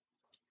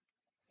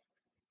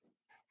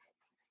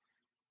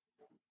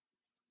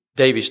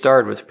 Davy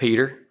started with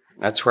Peter.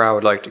 That's where I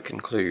would like to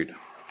conclude.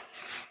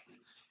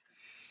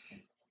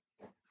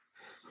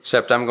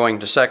 Except I'm going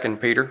to 2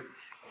 Peter.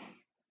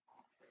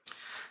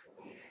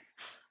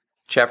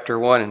 Chapter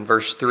 1 and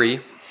verse 3.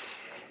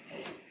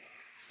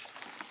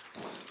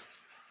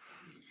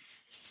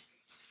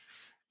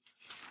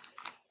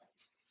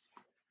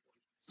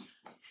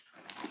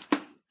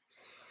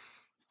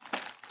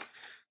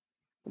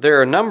 There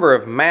are a number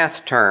of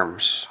math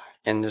terms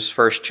in this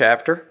first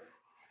chapter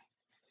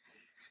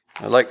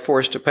I'd like for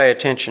us to pay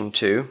attention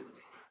to.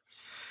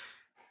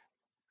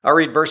 I'll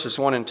read verses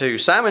 1 and 2.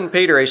 Simon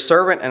Peter, a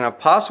servant and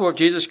apostle of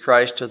Jesus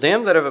Christ, to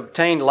them that have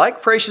obtained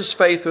like precious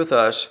faith with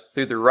us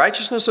through the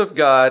righteousness of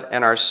God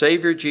and our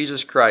Savior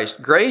Jesus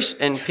Christ, grace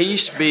and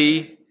peace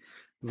be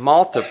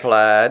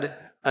multiplied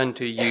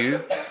unto you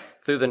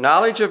through the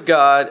knowledge of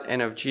God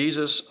and of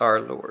Jesus our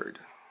Lord.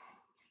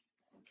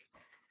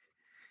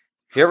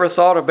 You ever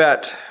thought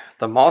about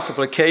the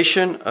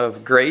multiplication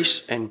of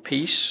grace and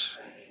peace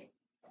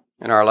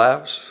in our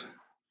lives?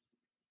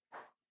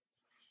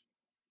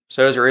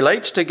 So as it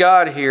relates to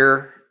God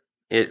here,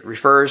 it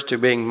refers to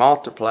being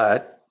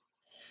multiplied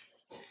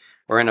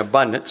or in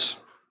abundance.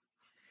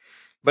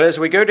 But as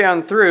we go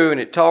down through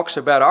and it talks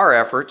about our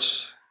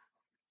efforts,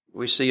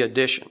 we see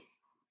addition.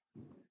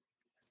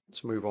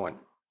 Let's move on.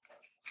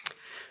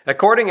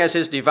 According as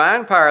His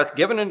divine power hath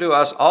given unto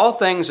us all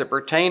things that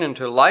pertain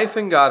unto life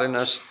and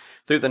godliness,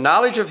 through the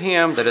knowledge of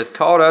Him that hath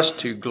called us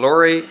to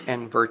glory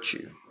and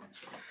virtue.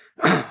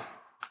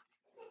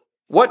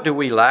 What do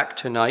we lack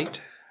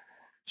tonight,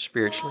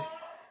 spiritually,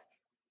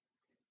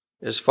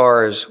 as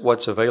far as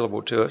what's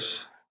available to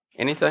us?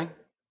 Anything? It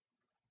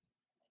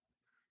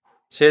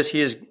says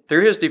He is,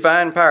 through His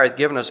divine power, hath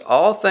given us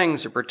all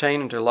things that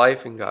pertain unto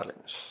life and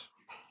godliness.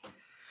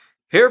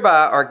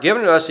 Hereby are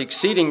given to us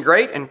exceeding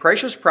great and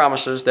precious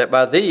promises, that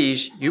by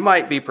these you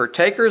might be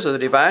partakers of the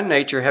divine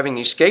nature, having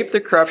escaped the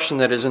corruption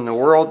that is in the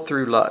world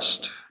through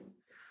lust.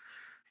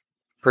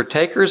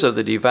 Partakers of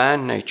the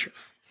divine nature.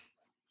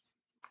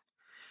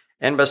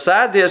 And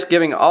beside this,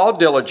 giving all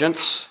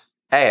diligence,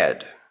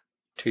 add.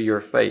 to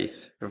your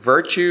faith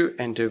virtue,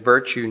 and to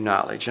virtue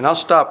knowledge. And I'll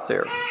stop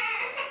there.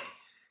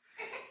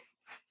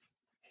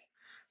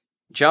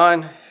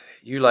 John,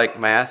 you like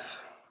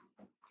math.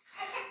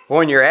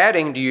 When you're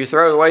adding, do you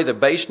throw away the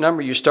base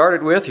number you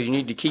started with, or you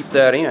need to keep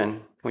that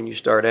in when you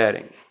start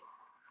adding?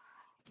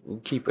 You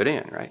keep it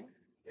in, right?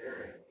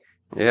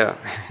 Yeah.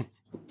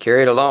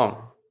 Carry it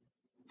along.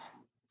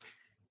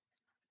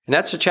 And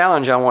that's a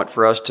challenge I want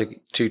for us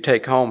to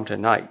take home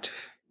tonight.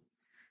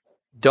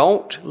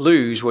 Don't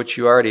lose what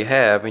you already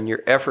have in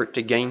your effort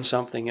to gain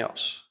something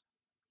else.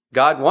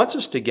 God wants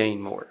us to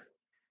gain more,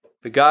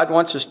 but God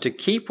wants us to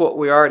keep what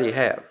we already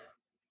have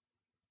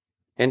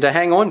and to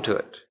hang on to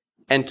it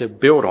and to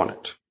build on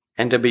it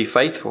and to be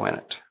faithful in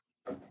it,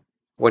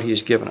 what He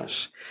has given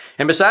us.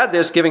 And beside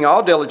this, giving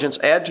all diligence,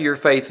 add to your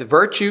faith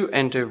virtue,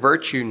 and to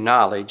virtue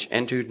knowledge,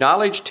 and to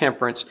knowledge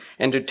temperance,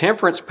 and to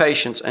temperance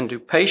patience, and to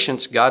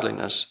patience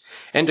godliness,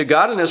 and to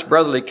godliness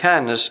brotherly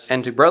kindness,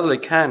 and to brotherly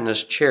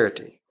kindness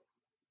charity.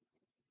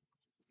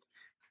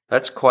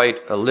 That's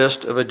quite a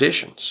list of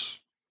additions.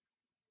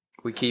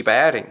 We keep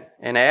adding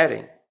and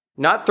adding,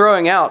 not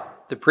throwing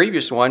out the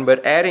previous one,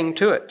 but adding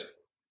to it.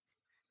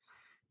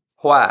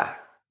 Why?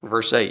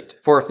 Verse 8,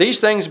 for if these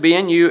things be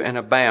in you and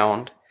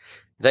abound,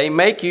 they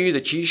make you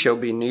that ye shall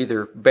be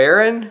neither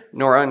barren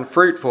nor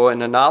unfruitful in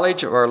the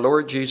knowledge of our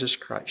Lord Jesus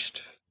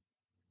Christ.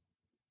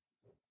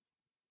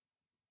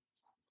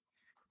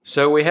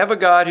 So we have a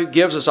God who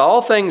gives us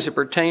all things that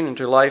pertain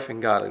unto life and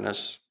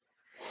godliness.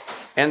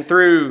 And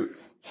through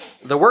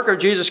the work of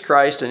Jesus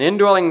Christ and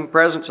indwelling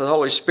presence of the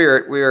Holy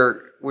Spirit, we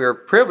are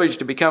privileged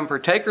to become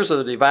partakers of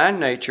the divine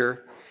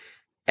nature.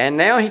 And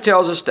now He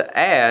tells us to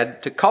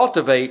add, to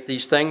cultivate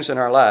these things in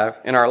our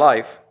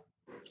life.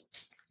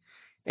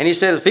 And He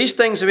says, if these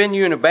things are in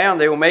you and abound,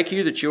 they will make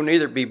you that you'll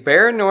neither be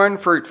barren nor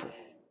unfruitful.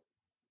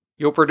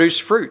 You'll produce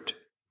fruit.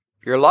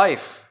 Your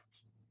life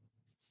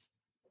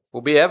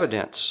will be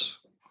evidence.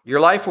 Your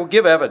life will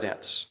give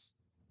evidence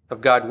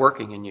of God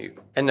working in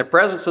you and the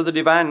presence of the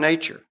divine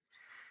nature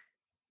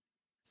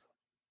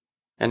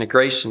and the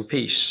grace and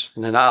peace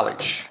and the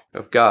knowledge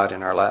of God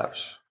in our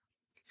lives.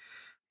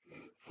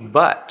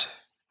 But,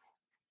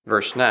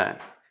 verse 9,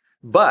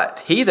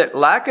 but he that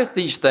lacketh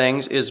these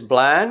things is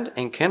blind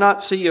and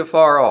cannot see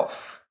afar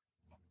off.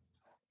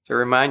 To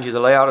remind you, the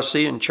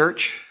Laodicean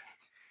church,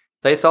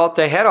 they thought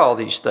they had all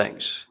these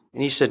things.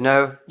 And He said,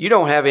 no, you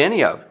don't have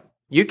any of them.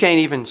 You can't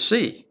even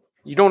see.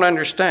 You don't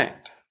understand.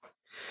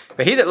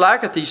 But he that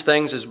lacketh these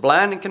things is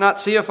blind and cannot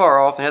see afar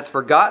off, and hath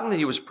forgotten that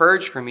he was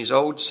purged from his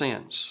old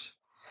sins.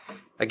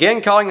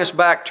 Again, calling us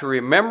back to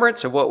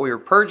remembrance of what we were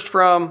purged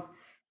from,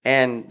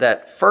 and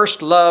that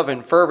first love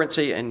and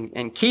fervency,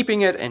 and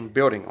keeping it and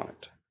building on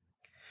it.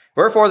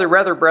 Wherefore the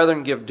rather,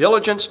 brethren, give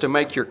diligence to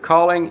make your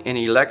calling and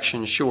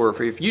election sure.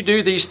 For if you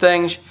do these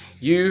things,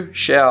 you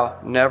shall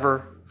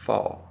never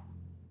fall.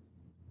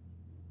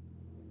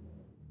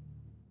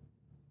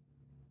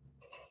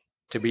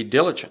 To be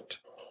diligent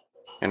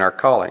in our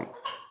calling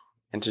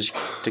and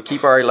to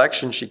keep our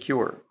election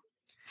secure.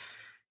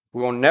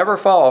 We will never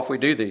fall if we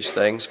do these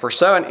things. For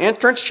so an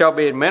entrance shall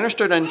be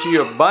administered unto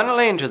you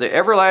abundantly into the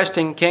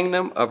everlasting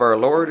kingdom of our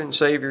Lord and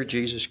Savior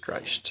Jesus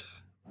Christ.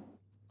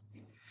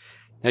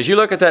 As you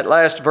look at that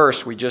last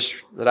verse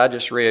that I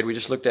just read, we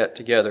just looked at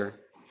together,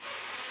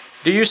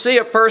 do you see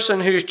a person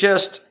who's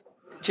just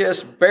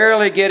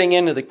barely getting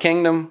into the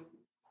kingdom,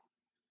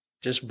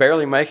 just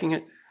barely making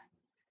it?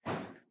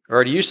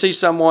 Or do you see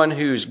someone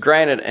who's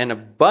granted an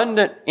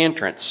abundant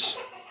entrance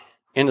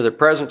into the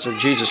presence of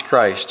Jesus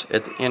Christ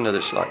at the end of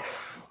this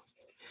life?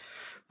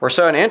 For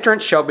so an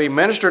entrance shall be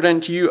ministered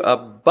unto you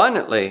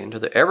abundantly into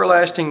the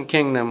everlasting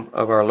kingdom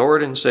of our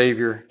Lord and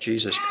Savior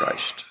Jesus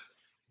Christ.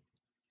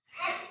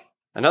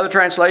 Another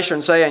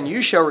translation saying,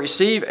 you shall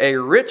receive a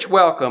rich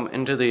welcome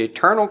into the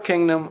eternal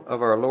kingdom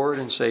of our Lord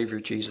and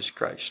Savior Jesus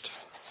Christ.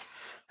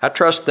 I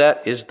trust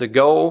that is the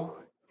goal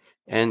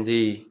and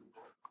the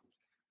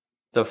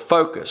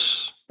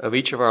focus of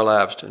each of our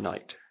lives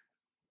tonight.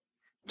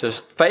 To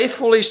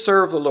faithfully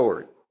serve the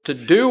Lord, to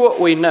do what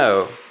we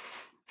know,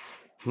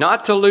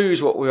 not to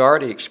lose what we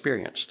already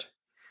experienced,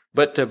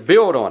 but to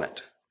build on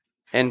it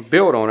and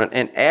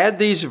add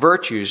these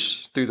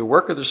virtues through the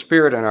work of the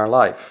Spirit in our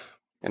life,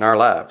 in our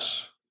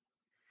lives.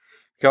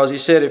 Because He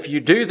said, if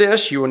you do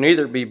this, you will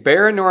neither be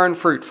barren nor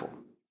unfruitful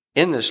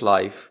in this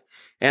life.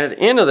 And at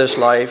the end of this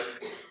life,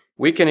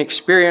 we can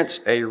experience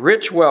a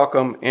rich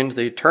welcome into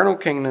the eternal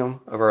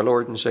kingdom of our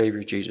Lord and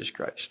Savior Jesus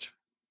Christ.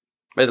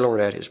 May the Lord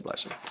add His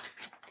blessing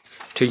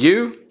to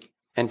you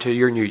and to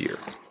your new year.